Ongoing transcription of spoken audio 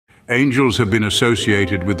Angels have been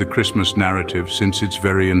associated with the Christmas narrative since its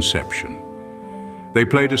very inception. They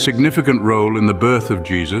played a significant role in the birth of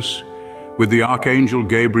Jesus, with the Archangel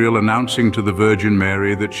Gabriel announcing to the Virgin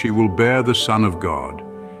Mary that she will bear the Son of God,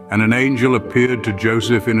 and an angel appeared to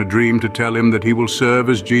Joseph in a dream to tell him that he will serve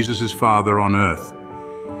as Jesus' father on earth.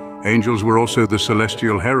 Angels were also the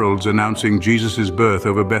celestial heralds announcing Jesus' birth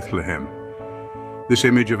over Bethlehem. This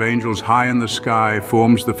image of angels high in the sky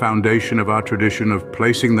forms the foundation of our tradition of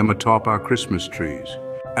placing them atop our Christmas trees.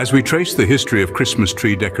 As we trace the history of Christmas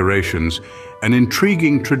tree decorations, an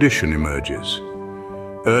intriguing tradition emerges.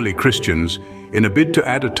 Early Christians, in a bid to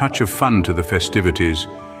add a touch of fun to the festivities,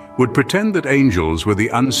 would pretend that angels were the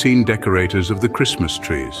unseen decorators of the Christmas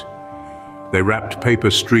trees. They wrapped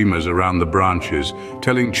paper streamers around the branches,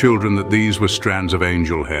 telling children that these were strands of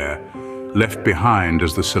angel hair, left behind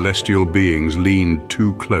as the celestial beings leaned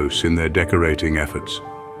too close in their decorating efforts.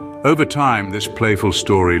 Over time, this playful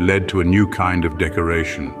story led to a new kind of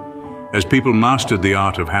decoration. As people mastered the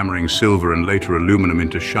art of hammering silver and later aluminum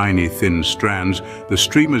into shiny, thin strands, the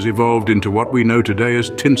streamers evolved into what we know today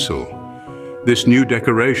as tinsel. This new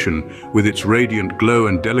decoration, with its radiant glow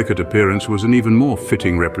and delicate appearance, was an even more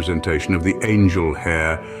fitting representation of the angel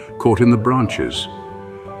hair caught in the branches.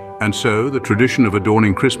 And so, the tradition of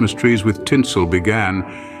adorning Christmas trees with tinsel began,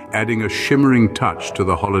 adding a shimmering touch to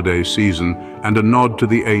the holiday season and a nod to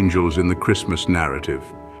the angels in the Christmas narrative.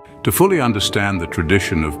 To fully understand the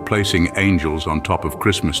tradition of placing angels on top of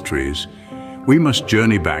Christmas trees, we must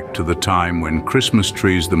journey back to the time when Christmas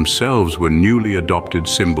trees themselves were newly adopted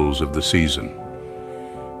symbols of the season.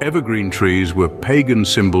 Evergreen trees were pagan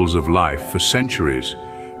symbols of life for centuries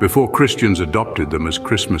before Christians adopted them as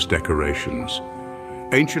Christmas decorations.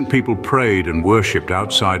 Ancient people prayed and worshipped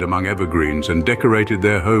outside among evergreens and decorated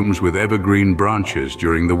their homes with evergreen branches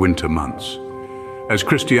during the winter months. As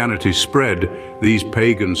Christianity spread, these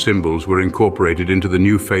pagan symbols were incorporated into the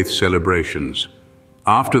new faith celebrations.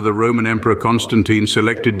 After the Roman Emperor Constantine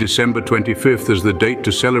selected December 25th as the date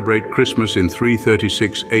to celebrate Christmas in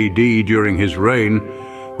 336 AD during his reign,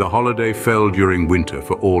 the holiday fell during winter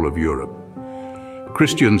for all of Europe.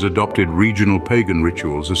 Christians adopted regional pagan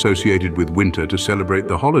rituals associated with winter to celebrate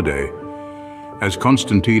the holiday. As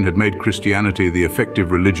Constantine had made Christianity the effective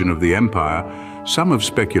religion of the empire, some have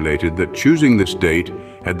speculated that choosing this date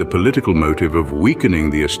had the political motive of weakening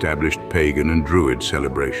the established pagan and Druid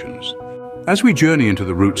celebrations. As we journey into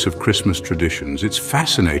the roots of Christmas traditions, it's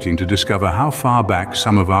fascinating to discover how far back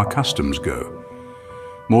some of our customs go.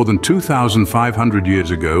 More than 2,500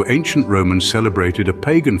 years ago, ancient Romans celebrated a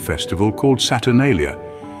pagan festival called Saturnalia,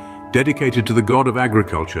 dedicated to the god of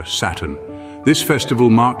agriculture, Saturn. This festival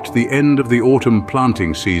marked the end of the autumn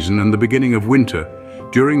planting season and the beginning of winter.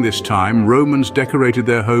 During this time, Romans decorated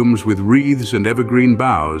their homes with wreaths and evergreen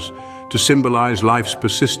boughs to symbolize life's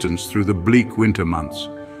persistence through the bleak winter months.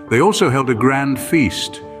 They also held a grand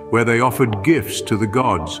feast where they offered gifts to the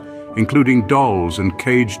gods, including dolls and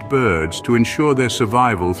caged birds, to ensure their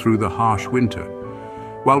survival through the harsh winter.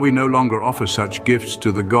 While we no longer offer such gifts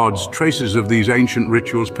to the gods, traces of these ancient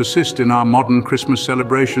rituals persist in our modern Christmas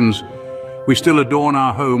celebrations. We still adorn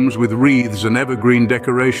our homes with wreaths and evergreen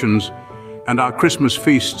decorations, and our Christmas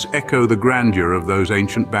feasts echo the grandeur of those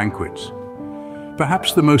ancient banquets.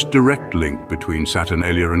 Perhaps the most direct link between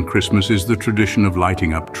Saturnalia and Christmas is the tradition of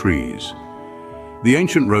lighting up trees. The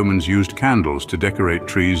ancient Romans used candles to decorate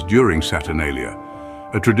trees during Saturnalia,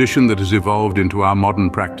 a tradition that has evolved into our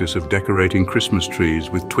modern practice of decorating Christmas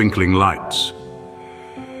trees with twinkling lights.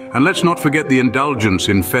 And let's not forget the indulgence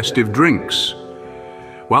in festive drinks.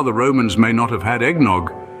 While the Romans may not have had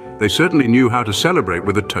eggnog, they certainly knew how to celebrate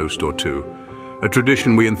with a toast or two, a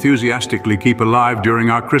tradition we enthusiastically keep alive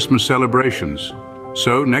during our Christmas celebrations.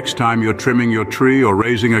 So, next time you're trimming your tree or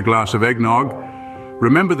raising a glass of eggnog,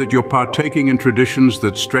 remember that you're partaking in traditions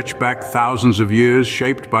that stretch back thousands of years,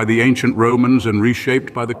 shaped by the ancient Romans and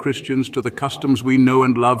reshaped by the Christians to the customs we know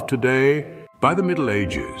and love today. By the Middle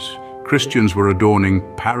Ages, Christians were adorning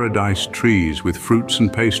paradise trees with fruits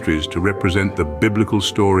and pastries to represent the biblical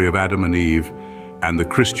story of Adam and Eve and the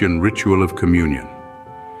Christian ritual of communion.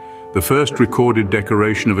 The first recorded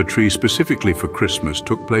decoration of a tree specifically for Christmas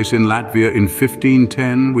took place in Latvia in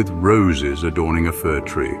 1510 with roses adorning a fir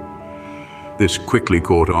tree. This quickly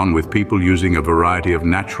caught on, with people using a variety of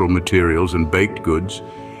natural materials and baked goods,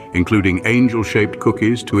 including angel-shaped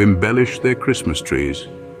cookies, to embellish their Christmas trees.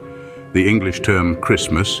 The English term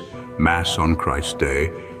Christmas, Mass on Christ's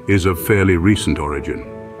Day, is of fairly recent origin.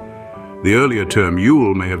 The earlier term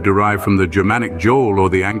Yule may have derived from the Germanic Jol or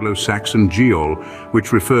the Anglo-Saxon Geol,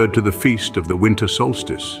 which referred to the feast of the winter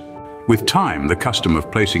solstice. With time, the custom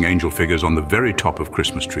of placing angel figures on the very top of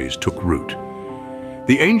Christmas trees took root.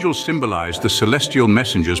 The angels symbolized the celestial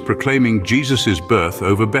messengers proclaiming Jesus' birth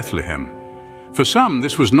over Bethlehem. For some,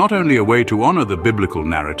 this was not only a way to honor the biblical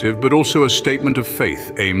narrative, but also a statement of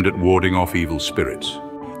faith aimed at warding off evil spirits.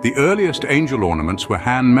 The earliest angel ornaments were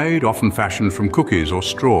handmade, often fashioned from cookies or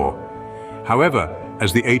straw. However,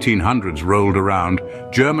 as the 1800s rolled around,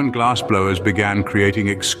 German glassblowers began creating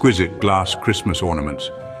exquisite glass Christmas ornaments,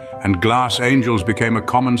 and glass angels became a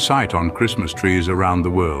common sight on Christmas trees around the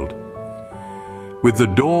world. With the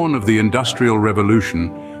dawn of the Industrial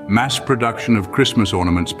Revolution, mass production of Christmas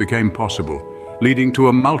ornaments became possible, leading to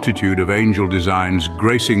a multitude of angel designs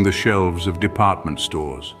gracing the shelves of department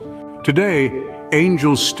stores. Today,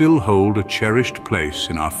 angels still hold a cherished place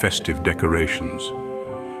in our festive decorations.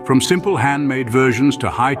 From simple handmade versions to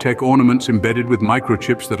high-tech ornaments embedded with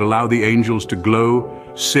microchips that allow the angels to glow,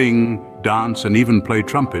 sing, dance, and even play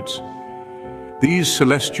trumpets, these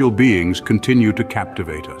celestial beings continue to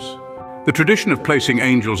captivate us. The tradition of placing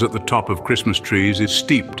angels at the top of Christmas trees is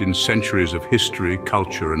steeped in centuries of history,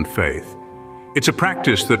 culture, and faith. It's a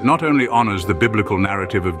practice that not only honors the biblical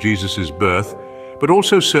narrative of Jesus' birth, but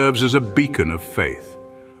also serves as a beacon of faith,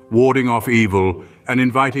 warding off evil and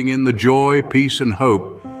inviting in the joy, peace, and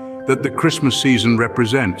hope that the Christmas season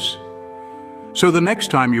represents. So the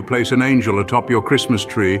next time you place an angel atop your Christmas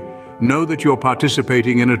tree, know that you're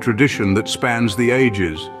participating in a tradition that spans the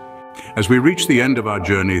ages. As we reach the end of our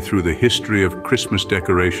journey through the history of Christmas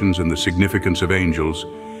decorations and the significance of angels,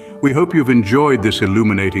 we hope you've enjoyed this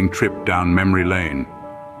illuminating trip down memory lane.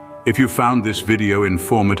 If you found this video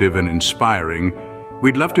informative and inspiring,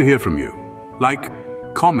 we'd love to hear from you. Like,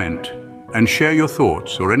 comment, and share your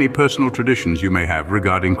thoughts or any personal traditions you may have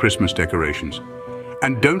regarding Christmas decorations.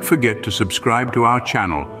 And don't forget to subscribe to our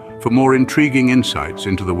channel for more intriguing insights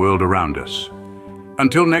into the world around us.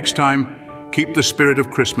 Until next time, keep the spirit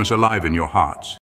of Christmas alive in your hearts.